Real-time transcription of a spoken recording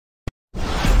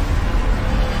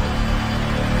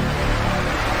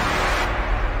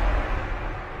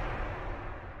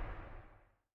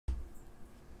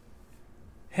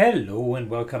Hello and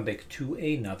welcome back to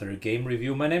another game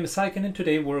review. My name is Syken and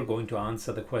today we're going to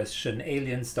answer the question,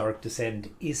 Aliens Dark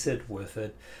Descent, is it worth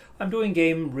it? I'm doing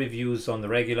game reviews on the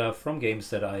regular from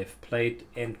games that I've played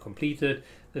and completed.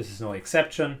 This is no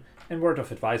exception. And word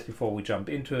of advice before we jump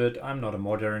into it, I'm not a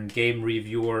modern game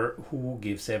reviewer who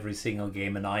gives every single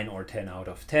game a 9 or 10 out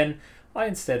of 10. I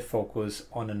instead focus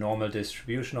on a normal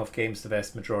distribution of games, the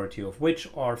vast majority of which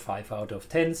are 5 out of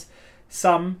 10s.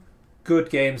 Some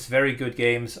good games, very good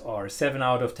games, are 7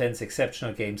 out of 10s,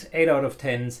 exceptional games 8 out of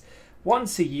 10s,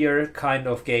 once a year kind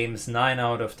of games 9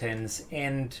 out of 10s,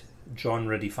 and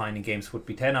genre defining games would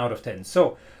be 10 out of 10.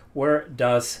 So where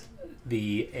does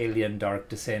the Alien Dark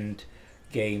Descent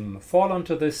game fall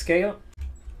onto this scale?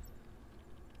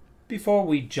 Before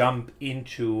we jump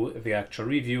into the actual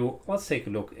review, let's take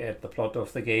a look at the plot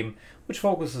of the game, which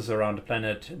focuses around a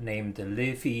planet named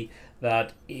Lethe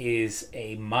that is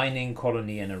a mining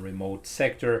colony in a remote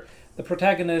sector. The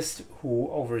protagonist, who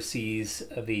oversees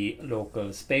the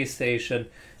local space station,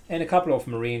 and a couple of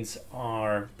Marines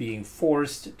are being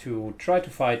forced to try to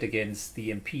fight against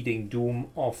the impending doom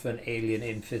of an alien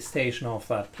infestation of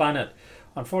that planet.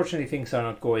 Unfortunately, things are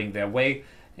not going their way.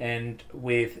 And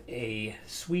with a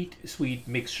sweet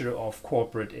mixture of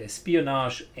corporate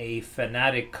espionage, a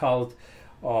fanatic cult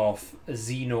of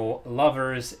xeno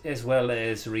lovers, as well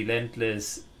as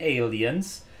relentless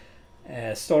aliens,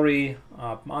 a story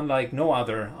unlike no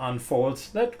other unfolds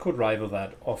that could rival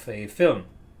that of a film.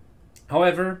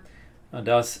 However,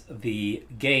 does the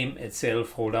game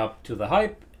itself hold up to the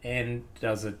hype, and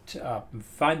does it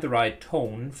find the right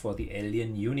tone for the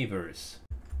alien universe?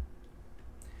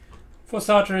 For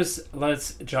starters,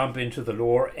 let's jump into the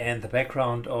lore and the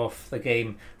background of the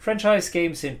game. Franchise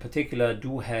games in particular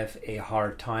do have a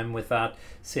hard time with that,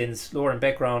 since lore and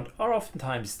background are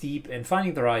oftentimes deep, and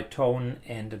finding the right tone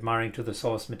and admiring to the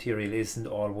source material isn't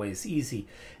always easy.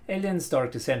 Aliens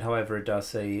Dark Descent, however,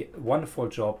 does a wonderful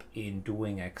job in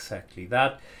doing exactly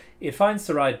that. It finds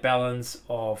the right balance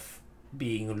of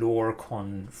being lore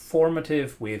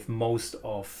conformative with most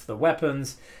of the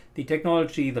weapons, the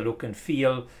technology, the look and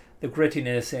feel, the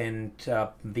grittiness, and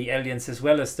the aliens as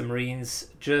well as the Marines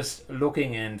just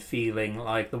looking and feeling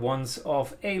like the ones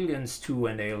of Aliens 2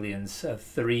 and Aliens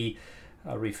 3,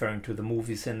 referring to the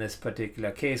movies in this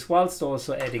particular case, whilst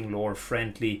also adding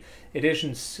lore-friendly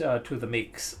additions to the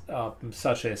mix,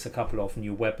 such as a couple of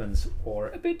new weapons or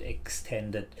a bit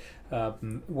extended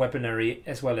weaponry,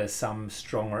 as well as some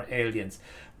stronger aliens.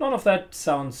 None of that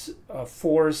sounds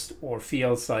forced or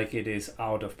feels like it is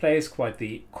out of place, quite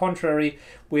the contrary,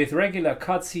 with regular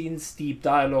cutscenes, deep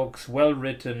dialogues,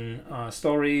 well-written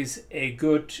stories, a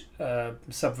good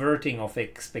subverting of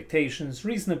expectations,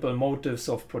 reasonable motives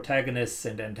of protagonists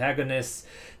and antagonists.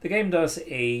 The game does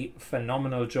a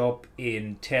phenomenal job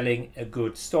in telling a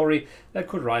good story that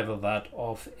could rival that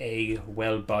of a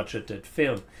well-budgeted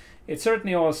film. It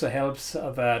certainly also helps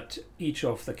that each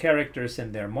of the characters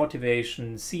and their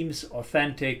motivation seems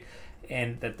authentic,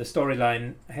 and that the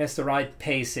storyline has the right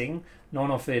pacing.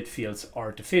 None of it feels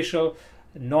artificial,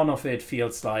 none of it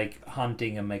feels like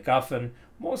hunting a MacGuffin.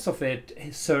 Most of it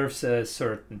serves a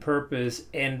certain purpose,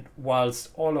 and whilst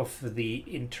all of the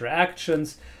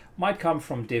interactions might come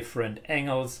from different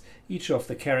angles, each of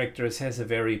the characters has a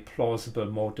very plausible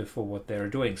motive for what they're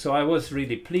doing. So I was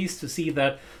really pleased to see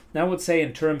that. And I would say,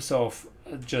 in terms of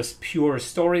just pure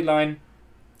storyline,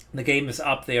 the game is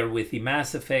up there with the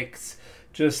Mass Effects.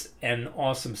 Just an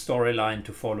awesome storyline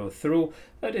to follow through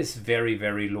that is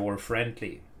very lore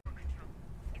friendly.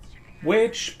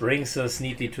 Which brings us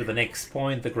neatly to the next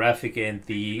point, the graphic and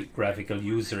the graphical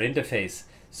user interface.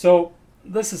 So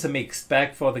this is a mixed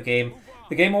bag for the game.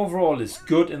 The game overall is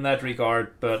good in that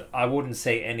regard, but I wouldn't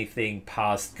say anything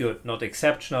past good, not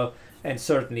exceptional, and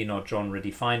certainly not genre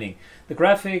defining. The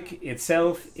graphic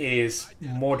itself is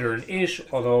modern-ish,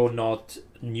 although not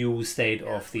new state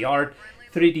of the art.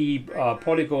 3D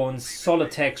polygons,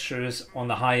 solid textures on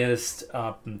the highest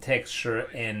texture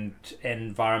and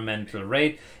environmental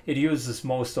rate. It uses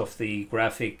most of the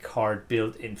graphic card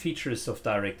built-in features of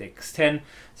DirectX 10,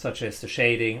 such as the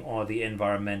shading or the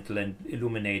environmental and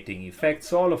illuminating effects.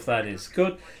 So all of that is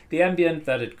good. The ambient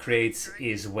that it creates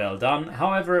is well done.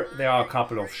 However, there are a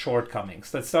couple of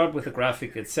shortcomings. Let's start with the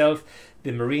graphic itself.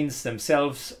 The Marines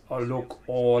themselves look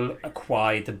all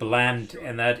quite bland,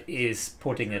 and that is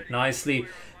putting it nicely.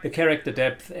 The character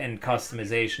depth and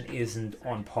customization isn't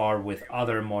on par with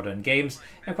other modern games,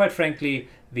 and quite frankly,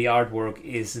 the artwork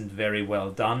isn't very well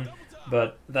done.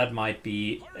 but that might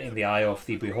be in the eye of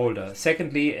the beholder.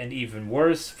 Secondly, and even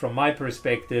worse from my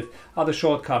perspective, are the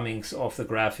shortcomings of the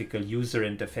graphical user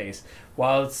interface.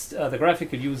 Whilst the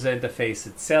graphical user interface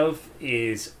itself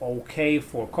is okay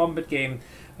for combat game,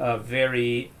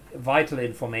 very vital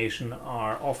information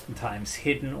are oftentimes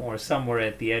hidden or somewhere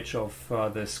at the edge of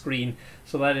the screen,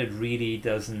 so that it really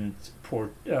doesn't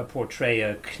portray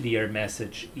a clear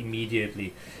message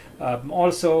immediately.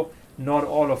 Also, not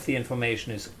all of the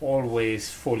information is always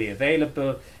fully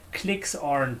available. Clicks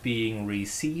aren't being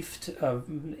received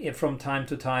from time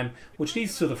to time, which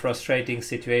leads to the frustrating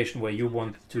situation where you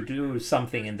want to do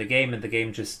something in the game and the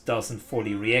game just doesn't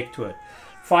fully react to it.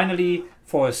 Finally,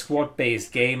 for a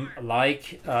squad-based game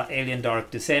like Alien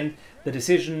Dark Descent, the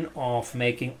decision of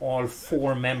making all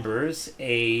 4 members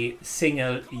a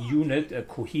single unit, a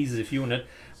cohesive unit,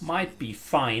 might be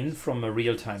fine from a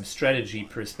real-time strategy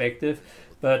perspective,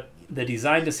 but the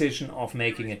design decision of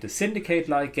making it a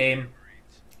syndicate-like game,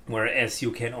 whereas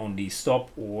you can only stop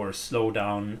or slow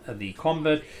down the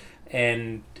combat,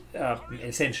 and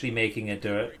essentially making it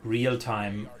a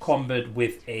real-time combat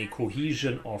with a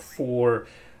cohesion of 4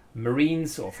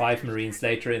 Marines or 5 Marines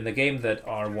later in the game that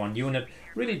are 1 unit,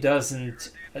 really doesn't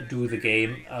do the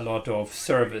game a lot of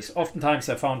service. Oftentimes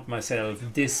I found myself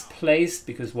displaced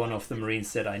because one of the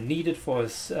Marines that I needed for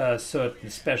a certain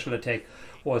special attack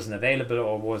wasn't available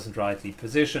or wasn't rightly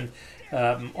positioned.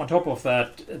 On top of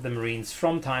that, the Marines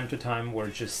from time to time were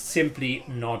just simply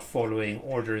not following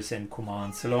orders and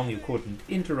commands along. You couldn't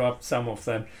interrupt some of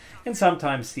them, and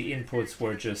sometimes the inputs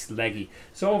were just laggy.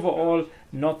 So overall,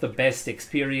 not the best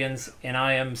experience, and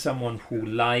I am someone who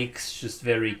likes just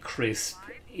very crisp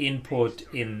input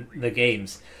in the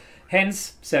games.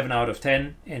 Hence, 7 out of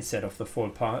 10 instead of the full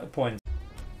points.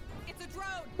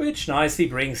 Which nicely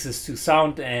brings us to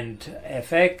sound and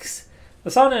FX. The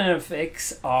sound and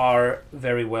FX are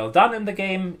very well done in the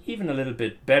game, even a little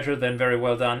bit better than very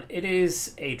well done. It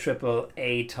is a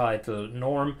AAA title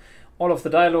norm. All of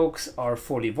the dialogues are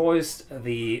fully voiced.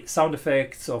 The sound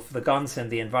effects of the guns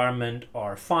and the environment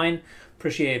are fine.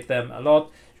 Appreciate them a lot.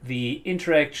 The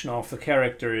interaction of the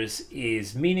characters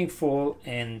is meaningful,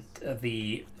 and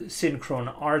the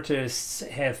synchron artists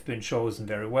have been chosen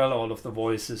very well. All of the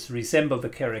voices resemble the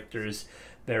characters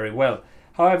very well.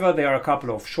 However, there are a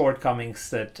couple of shortcomings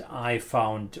that I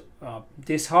found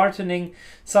disheartening,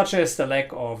 such as the lack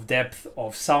of depth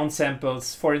of sound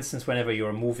samples. For instance, whenever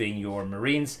you're moving your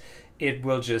Marines, it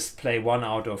will just play 1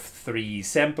 out of 3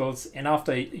 samples, and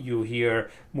after you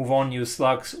hear "move on you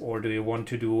slugs" or "do you want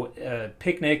to do a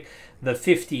picnic," the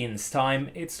 15th time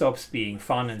it stops being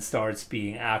fun and starts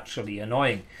being actually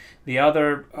annoying. The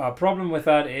other problem with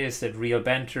that is that real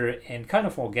banter and kind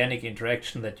of organic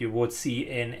interaction that you would see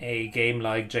in a game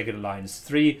like Jagged Alliance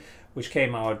 3, which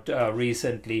came out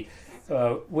recently,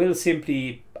 will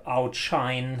simply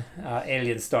outshine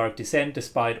Alien's Dark Descent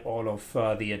despite all of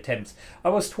the attempts. I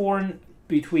was torn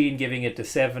between giving it a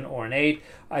 7 or an 8.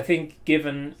 I think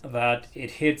given that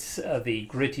it hits the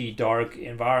gritty dark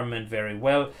environment very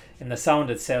well and the sound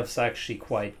itself is actually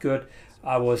quite good,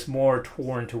 I was more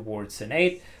torn towards an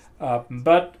 8,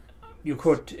 but you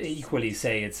could equally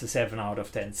say it's a 7 out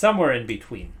of 10, somewhere in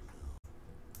between.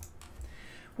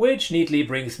 Which neatly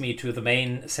brings me to the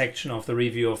main section of the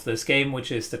review of this game,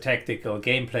 which is the tactical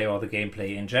gameplay or the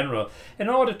gameplay in general. In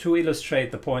order to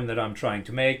illustrate the point that I'm trying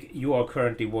to make, you are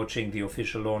currently watching the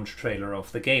official launch trailer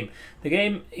of the game. The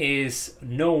game is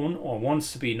known, or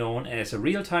wants to be known, as a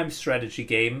real-time strategy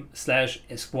game /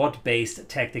 a squad-based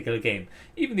tactical game.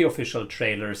 Even the official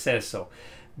trailer says so.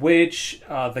 Which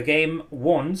the game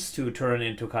wants to turn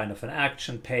into kind of an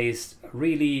action-paced,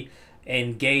 really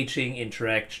engaging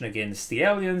interaction against the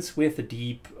aliens with a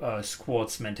deep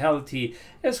squads mentality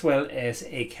as well as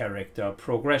a character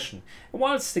progression. And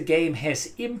whilst the game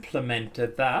has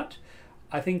implemented that,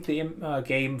 I think the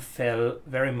game fell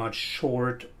very much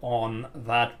short on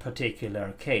that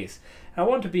particular case. I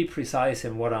want to be precise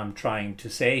in what I'm trying to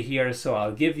say here, so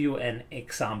I'll give you an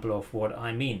example of what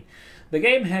I mean. The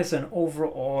game has an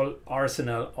overall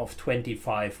arsenal of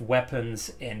 25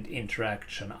 weapons and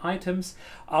interaction items,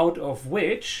 out of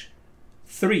which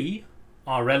 3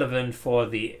 are relevant for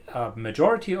the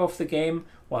majority of the game,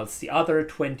 whilst the other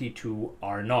 22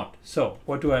 are not. So,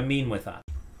 what do I mean with that?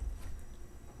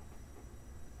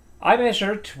 I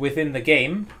measured within the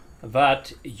game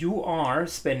that you are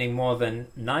spending more than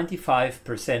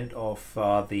 95%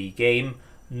 of the game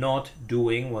not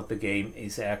doing what the game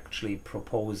is actually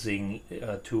proposing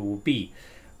to be,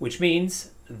 which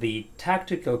means the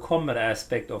tactical combat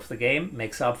aspect of the game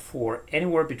makes up for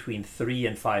anywhere between 3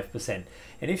 and 5%.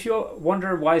 And if you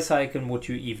wonder why, Syken, would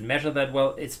you even measure that?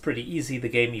 Well, it's pretty easy. The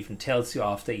game even tells you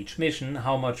after each mission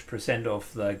how much percent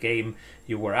of the game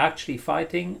you were actually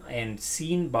fighting and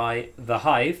seen by the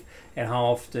hive, and how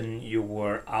often you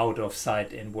were out of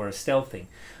sight and were stealthing.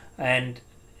 And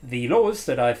the lowest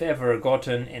that I've ever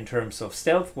gotten in terms of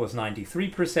stealth was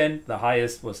 93%, the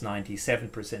highest was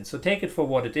 97%. So take it for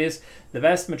what it is. The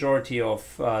vast majority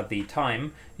of the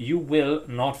time you will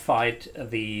not fight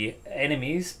the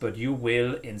enemies, but you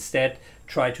will instead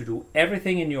try to do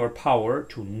everything in your power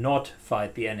to not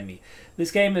fight the enemy.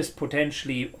 This game is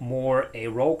potentially more a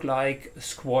roguelike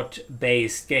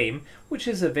squad-based game, which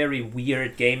is a very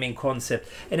weird gaming concept,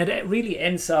 and it really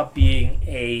ends up being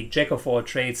a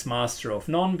jack-of-all-trades, master of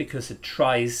none, because it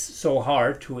tries so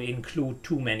hard to include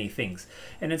too many things.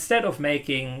 And instead of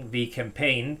making the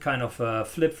campaign kind of a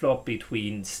flip-flop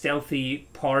between stealthy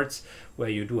parts, where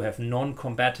you do have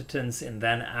non-combatants, and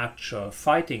then actual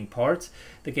fighting parts,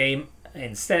 the game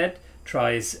instead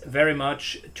tries very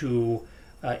much to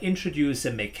introduce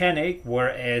a mechanic,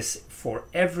 whereas for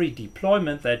every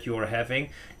deployment that you're having,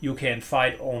 you can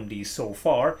fight only so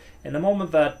far, and the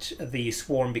moment that the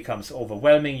swarm becomes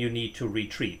overwhelming, you need to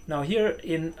retreat. Now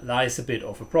herein lies a bit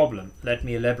of a problem. Let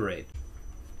me elaborate.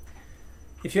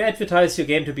 If you advertise your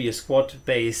game to be a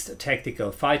squad-based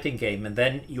tactical fighting game, and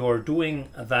then you're doing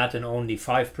that in only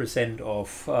 5%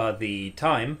 of the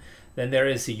time, then there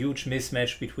is a huge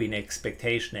mismatch between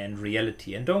expectation and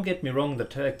reality. And don't get me wrong, the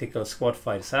tactical squad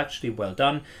fight is actually well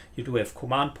done. You do have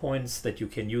command points that you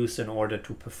can use in order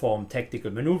to perform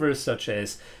tactical maneuvers, such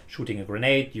as shooting a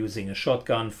grenade, using a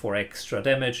shotgun for extra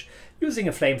damage, using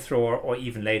a flamethrower, or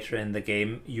even later in the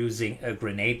game using a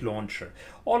grenade launcher.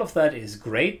 All of that is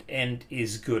great and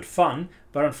is good fun,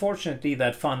 but unfortunately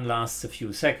that fun lasts a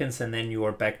few seconds and then you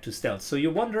are back to stealth. So you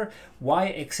wonder, why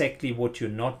exactly would you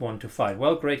not want to fight?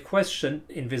 Well, great question,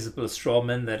 Invisible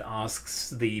Strawman, that asks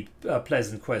the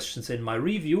pleasant questions in my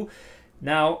review.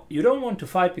 Now, you don't want to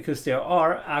fight because there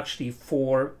are actually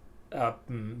 4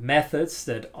 methods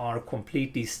that are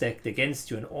completely stacked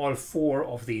against you, and all 4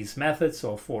 of these methods,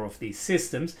 or 4 of these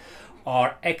systems,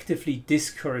 are actively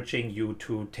discouraging you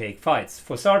to take fights.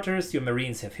 For starters, your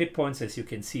Marines have hit points, as you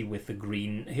can see with the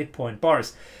green hit point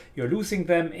bars. You're losing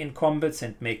them in combats,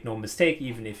 and make no mistake,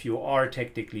 even if you are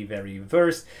technically very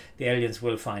versed, the aliens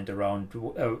will find around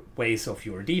ways of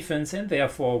your defense and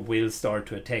therefore will start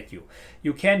to attack you.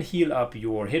 You can heal up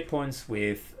your hit points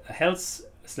with health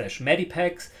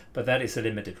 /medipacks, but that is a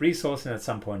limited resource, and at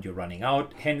some point you're running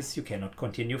out, hence you cannot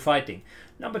continue fighting.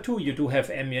 Number 2, you do have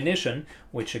ammunition,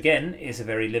 which again is a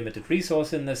very limited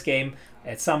resource in this game.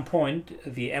 At some point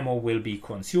the ammo will be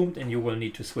consumed and you will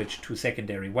need to switch to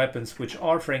secondary weapons, which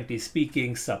are, frankly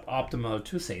speaking, suboptimal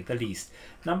to say the least.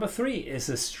 Number 3 is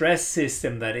a stress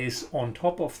system that is on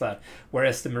top of that,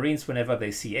 whereas the Marines, whenever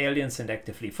they see aliens and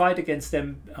actively fight against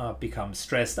them, become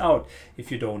stressed out.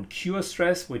 If you don't cure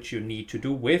stress, which you need to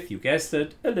do with, you guessed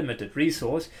it, a limited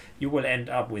resource, you will end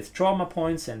up with trauma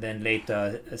points, and then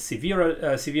later severe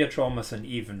traumas, and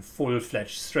even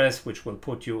full-fledged stress, which will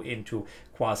put you into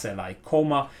quasi-like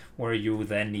coma, where you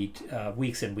then need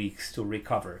weeks and weeks to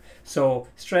recover. So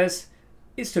stress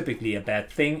is typically a bad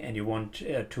thing, and you want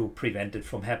to prevent it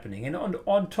from happening. And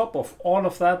on top of all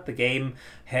of that, the game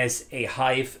has a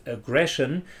hive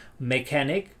aggression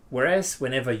mechanic, whereas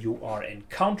whenever you are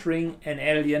encountering an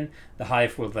alien, the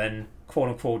hive will then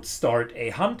quote-unquote start a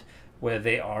hunt, where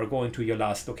they are going to your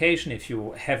last location if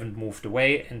you haven't moved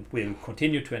away, and will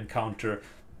continue to encounter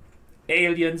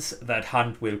aliens. That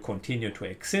hunt will continue to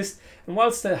exist, and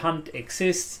whilst the hunt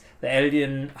exists, the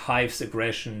alien hive's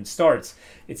aggression starts.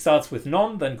 It starts with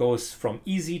none, then goes from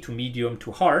easy to medium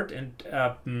to hard,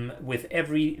 and with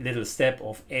every little step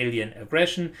of alien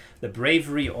aggression, the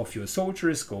bravery of your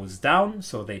soldiers goes down,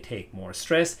 so they take more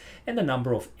stress, and the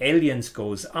number of aliens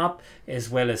goes up, as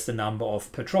well as the number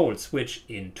of patrols, which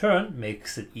in turn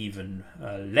makes it even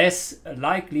less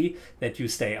likely that you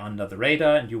stay under the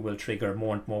radar, and you will trigger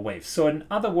more and more waves. So in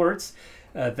other words,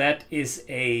 that is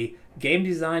a game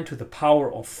design to the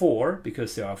power of 4,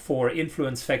 because there are 4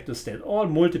 influence factors that all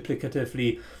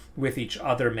multiplicatively with each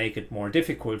other make it more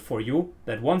difficult for you,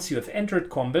 that once you have entered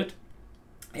combat,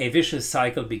 a vicious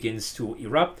cycle begins to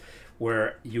erupt,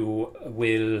 where you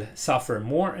will suffer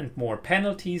more and more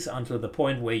penalties until the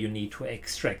point where you need to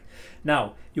extract.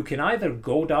 Now, you can either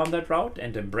go down that route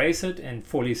and embrace it and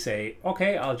fully say,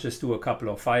 okay, I'll just do a couple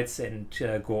of fights and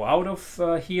go out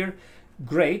of here.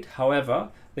 Great. However,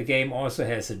 the game also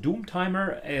has a doom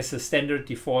timer as a standard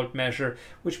default measure,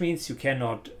 which means you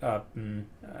cannot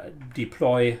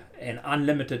deploy an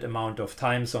unlimited amount of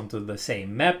times onto the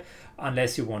same map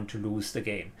unless you want to lose the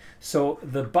game. So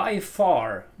the by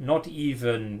far not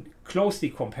even closely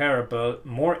comparable,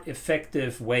 more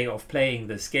effective way of playing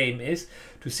this game is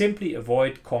to simply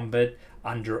avoid combat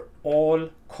under all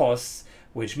costs,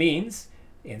 which means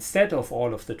instead of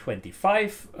all of the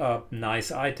 25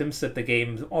 nice items that the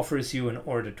game offers you in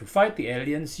order to fight the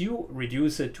aliens, you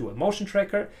reduce it to a motion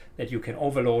tracker that you can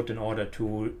overload in order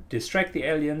to distract the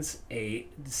aliens, a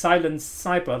silenced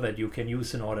sniper that you can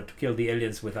use in order to kill the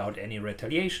aliens without any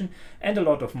retaliation, and a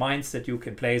lot of mines that you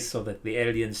can place so that the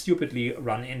aliens stupidly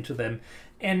run into them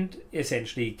and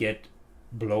essentially get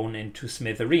blown into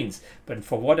smithereens. But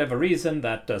for whatever reason,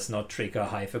 that does not trigger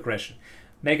hive aggression.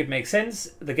 Make it make sense.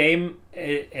 The game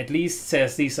at least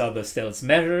says these are the stealth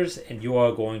measures and you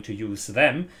are going to use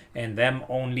them, and them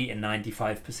only in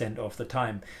 95% of the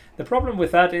time. The problem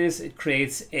with that is it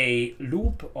creates a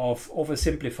loop of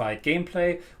oversimplified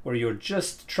gameplay where you're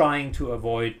just trying to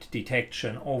avoid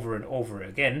detection over and over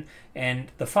again,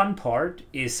 and the fun part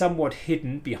is somewhat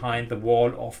hidden behind the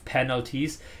wall of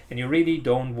penalties, and you really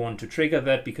don't want to trigger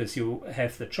that because you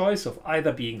have the choice of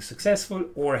either being successful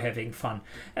or having fun,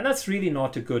 and that's really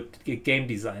not a good game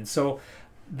design. So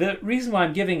the reason why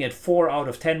I'm giving it 4 out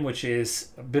of 10, which is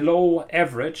below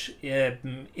average,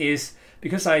 is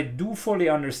because I do fully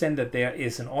understand that there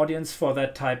is an audience for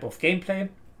that type of gameplay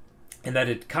and that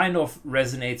it kind of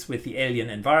resonates with the alien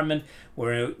environment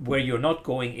where you're not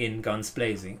going in guns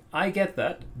blazing. I get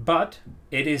that, but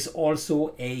it is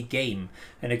also a game,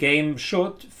 and a game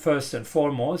should first and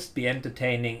foremost be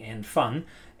entertaining and fun,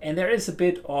 and there is a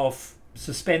bit of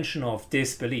suspension of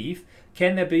disbelief.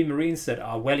 Can there be Marines that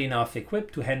are well enough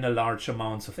equipped to handle large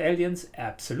amounts of aliens?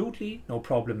 Absolutely, no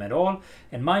problem at all.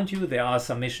 And mind you, there are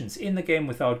some missions in the game,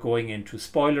 without going into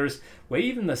spoilers, where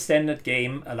even the standard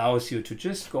game allows you to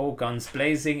just go guns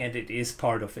blazing, and it is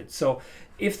part of it. So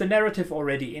if the narrative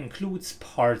already includes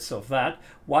parts of that,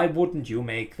 why wouldn't you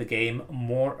make the game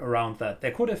more around that?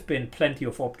 There could have been plenty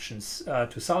of options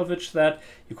to salvage that.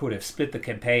 You could have split the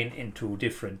campaign into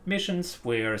different missions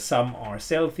where some are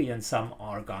stealthy and some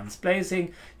are guns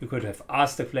blazing. You could have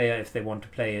asked the player if they want to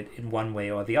play it in one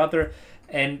way or the other.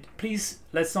 And please,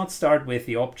 let's not start with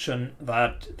the option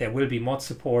that there will be mod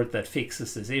support that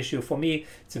fixes this issue. For me,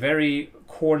 it's a very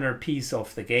corner piece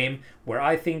of the game where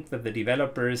I think that the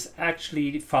developers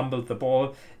actually fumbled the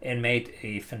ball and made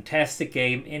a fantastic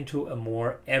game into a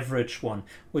more average one,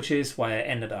 which is why I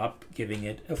ended up giving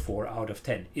it a 4 out of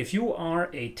 10. If you are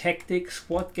a tactic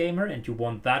squad gamer and you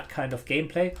want that kind of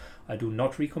gameplay, I do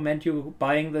not recommend you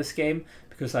buying this game,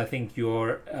 because I think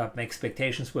your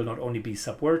expectations will not only be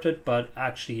subverted, but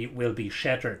actually will be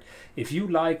shattered. If you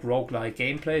like roguelike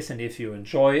gameplays and if you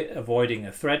enjoy avoiding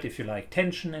a threat, if you like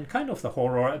tension and kind of the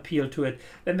horror appeal to it,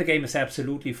 then the game is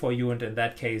absolutely for you. And in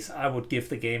that case, I would give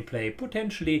the gameplay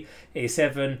potentially a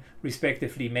 7,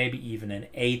 respectively maybe even an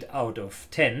 8 out of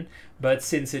 10. But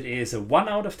since it is a 1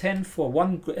 out of 10 for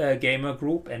one gamer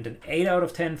group and an 8 out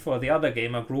of 10 for the other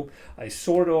gamer group, I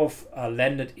sort of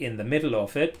landed in the middle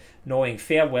of it, knowing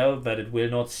fair well that it will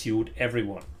not suit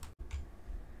everyone.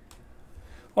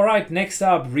 Alright, next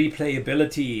up,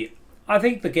 replayability. I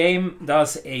think the game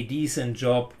does a decent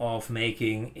job of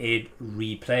making it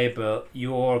replayable.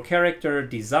 Your character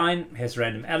design has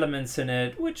random elements in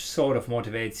it, which sort of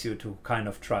motivates you to kind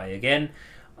of try again.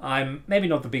 I'm maybe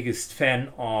not the biggest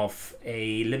fan of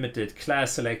a limited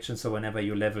class selection, so whenever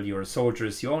you level your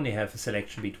soldiers, you only have a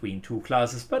selection between 2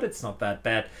 classes, but it's not that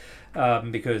bad,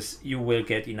 because you will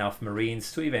get enough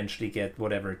Marines to eventually get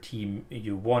whatever team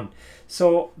you want.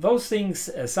 So those things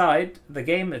aside, the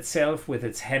game itself, with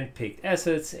its hand-picked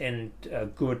assets and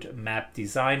good map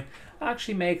design,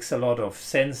 actually makes a lot of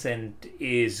sense and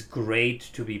is great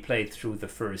to be played through the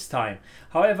first time.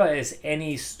 However, as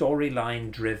any storyline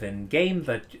driven game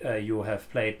that you have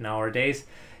played nowadays,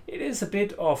 it is a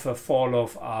bit of a fall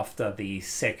off after the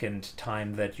second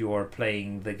time that you are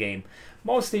playing the game.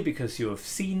 Mostly because you have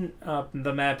seen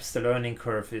the maps, the learning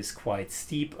curve is quite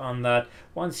steep on that.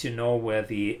 Once you know where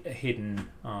the hidden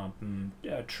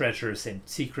treasures and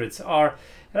secrets are,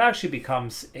 it actually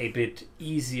becomes a bit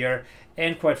easier.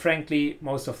 And quite frankly,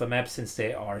 most of the maps, since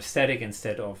they are static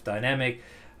instead of dynamic,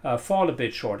 fall a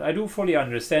bit short. I do fully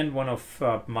understand. One of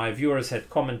my viewers had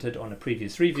commented on a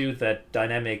previous review that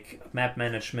dynamic map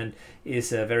management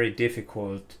is a very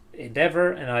difficult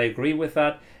endeavor, and I agree with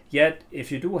that. Yet,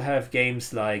 if you do have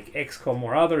games like XCOM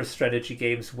or other strategy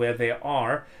games where there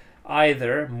are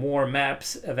either more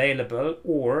maps available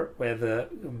or where the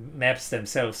maps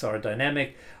themselves are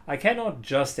dynamic. I cannot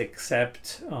just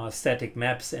accept static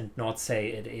maps and not say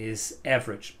it is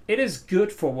average. It is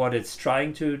good for what it's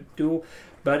trying to do,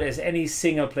 but as any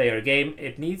single player game,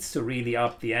 it needs to really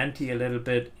up the ante a little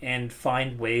bit and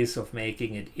find ways of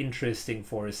making it interesting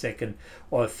for a second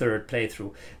or third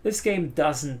playthrough. This game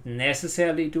doesn't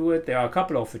necessarily do it. There are a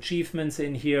couple of achievements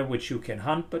in here which you can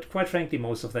hunt, but quite frankly,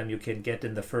 most of them you can get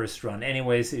in the first run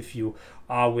anyways if you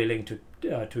are willing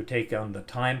to take on the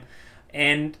time.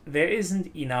 And there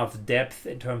isn't enough depth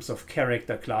in terms of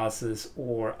character classes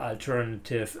or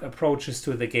alternative approaches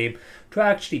to the game to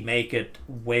actually make it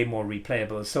way more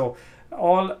replayable. So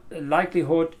all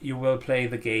likelihood you will play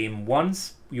the game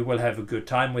once, you will have a good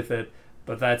time with it,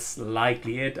 but that's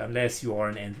likely it unless you are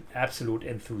an absolute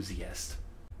enthusiast.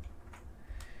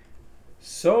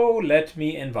 So let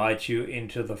me invite you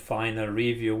into the final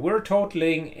review. We're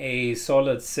totaling a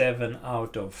solid 7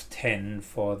 out of 10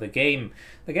 for the game.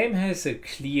 The game has a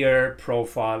clear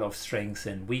profile of strengths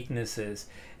and weaknesses.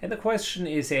 And the question,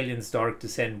 is Aliens Dark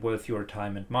Descent worth your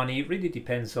time and money? It really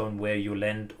depends on where you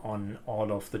land on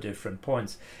all of the different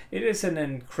points. It is an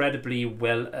incredibly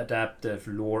well adapted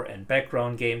lore and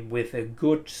background game with a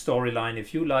good storyline.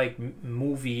 If you like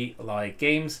movie-like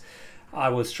games, I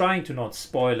was trying to not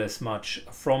spoil as much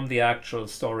from the actual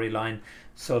storyline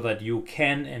so that you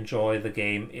can enjoy the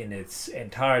game in its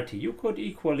entirety. You could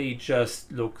equally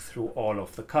just look through all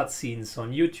of the cutscenes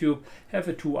on YouTube, have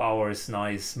a 2 hours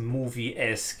nice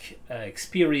movie-esque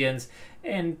experience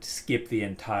and skip the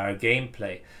entire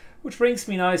gameplay. Which brings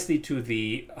me nicely to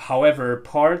the however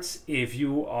parts. If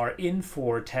you are in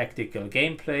for tactical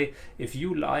gameplay, if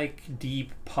you like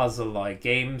deep puzzle-like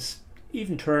games,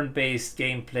 even turn-based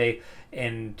gameplay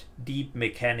and deep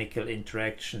mechanical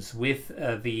interactions with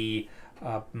the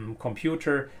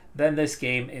computer, then this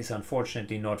game is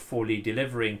unfortunately not fully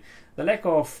delivering. The lack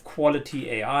of quality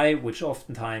AI, which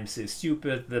oftentimes is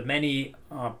stupid, the many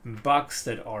bugs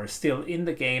that are still in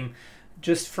the game,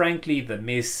 just frankly the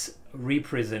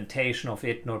misrepresentation of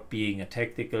it not being a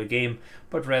tactical game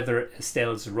but rather a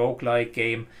stealth roguelike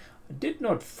game, did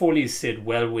not fully sit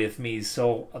well with me.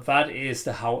 So that is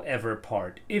the however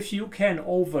part. If you can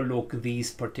overlook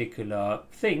these particular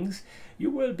things, you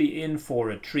will be in for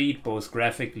a treat, both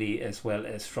graphically as well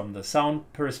as from the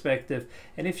sound perspective.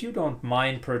 And if you don't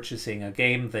mind purchasing a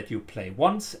game that you play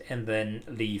once and then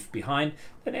leave behind,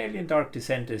 then Alien Dark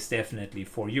Descent is definitely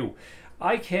for you.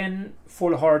 I can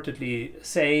full-heartedly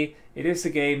say it is a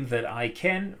game that I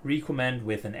can recommend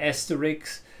with an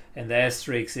asterisk. And the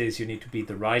asterisk is you need to be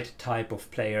the right type of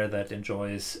player that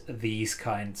enjoys these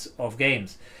kinds of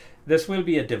games. This will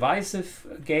be a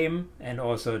divisive game and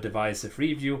also a divisive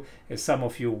review, as some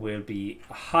of you will be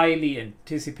highly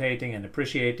anticipating and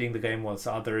appreciating the game, whilst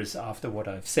others, after what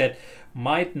I've said,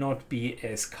 might not be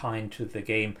as kind to the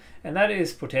game. And that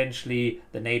is potentially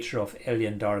the nature of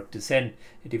Alien Dark Descent.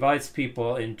 It divides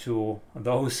people into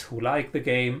those who like the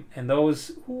game and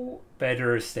those who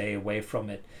better stay away from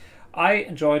it. I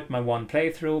enjoyed my one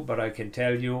playthrough, but I can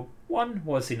tell you one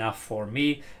was enough for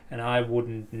me and I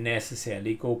wouldn't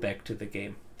necessarily go back to the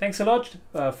game. Thanks a lot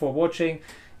for watching.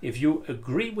 If you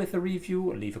agree with the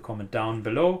review, leave a comment down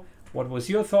below. What was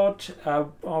your thought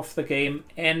of the game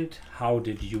and how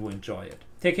did you enjoy it?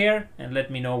 Take care and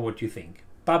let me know what you think.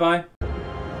 Bye bye.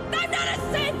 I'm not a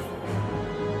Sith!